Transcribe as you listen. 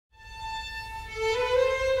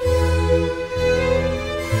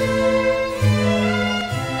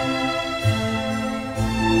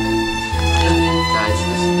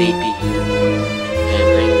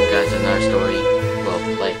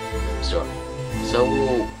So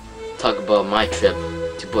we'll talk about my trip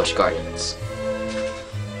to Busch Gardens.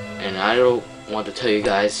 And I don't want to tell you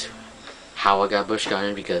guys how I got Busch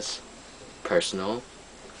Gardens because personal.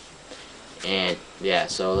 And yeah,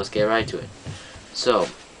 so let's get right to it. So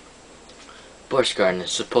Busch Gardens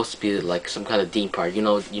is supposed to be like some kind of theme park. You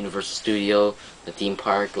know, Universal Studio, the theme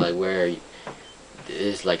park, like where it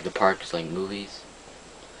is like the park is like movies.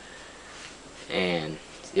 And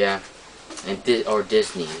yeah, and or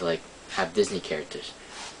Disney, like have Disney characters.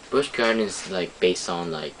 Busch Gardens is like based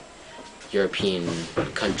on like European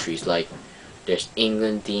countries. Like there's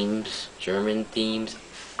England themes, German themes,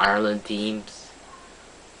 Ireland themes,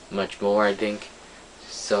 much more I think.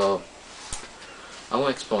 So I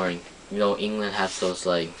went exploring. You know, England has those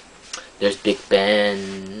like there's Big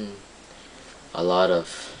Ben, a lot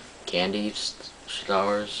of candy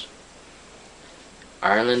stores.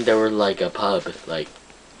 Ireland there were like a pub, like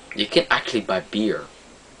you can actually buy beer.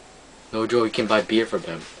 No joke, you can buy beer from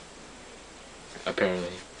them.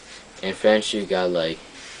 Apparently. In France you got like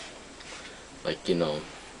you know,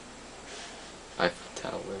 Eiffel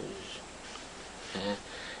Towers.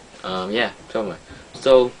 Yeah, somewhere.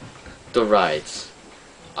 So the rides.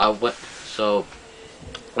 I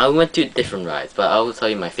went to different rides, but I will tell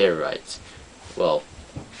you my favorite rides. Well,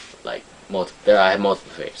 like I have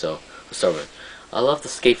multiple favorites, so let's start with. I love the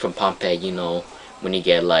escape from Pompeii. You know, when you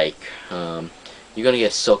get like you're gonna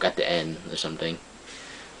get soaked at the end or something.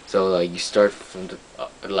 So like you start from the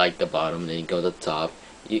like the bottom, then you go to the top.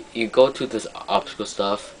 You go to this obstacle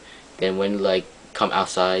stuff. Then when like come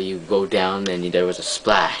outside, you go down, and there was a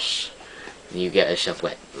splash. And you get yourself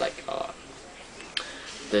wet. Like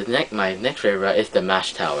my next favorite ride is the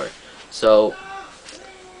Mash Tower. So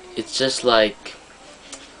it's just like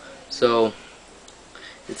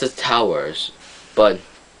it's a towers, but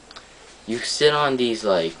you sit on these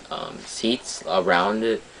like seats around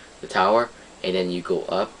the tower, and then you go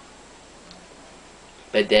up.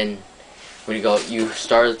 But then when you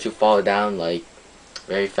start to fall down like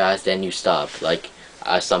very fast, then you stop. Like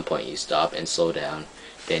at some point you stop and slow down,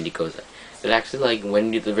 then it goes. It's actually like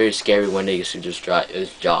when it's very scary when they used to just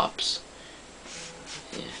drops.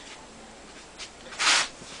 Yeah.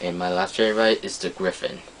 And my last favorite ride is the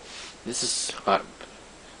Griffin. This is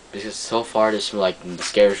because so far this is like the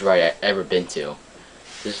scariest ride I've ever been to.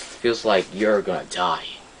 This feels like you're gonna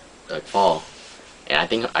die, like fall. And I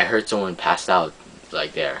think I heard someone passed out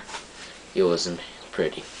like there. It wasn't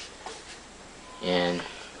pretty. And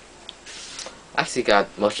I actually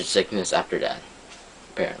got motion sickness after that,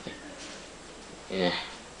 apparently. Yeah,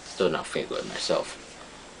 still not feeling good myself.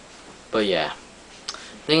 But yeah,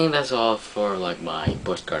 I think that's all for like my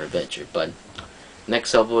Busch Garden adventure. But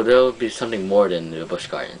next upload there will be something more than the Busch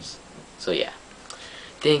Gardens. So yeah,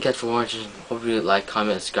 thank you guys for watching. Hope you like,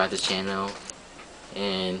 comment, subscribe to the channel.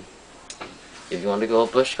 And if you want to go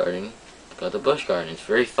to Busch Garden, go to Busch Garden. It's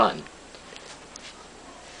very fun.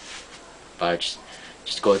 But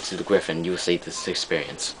just go to the Griffin. You'll see this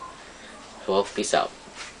experience. Well, peace out.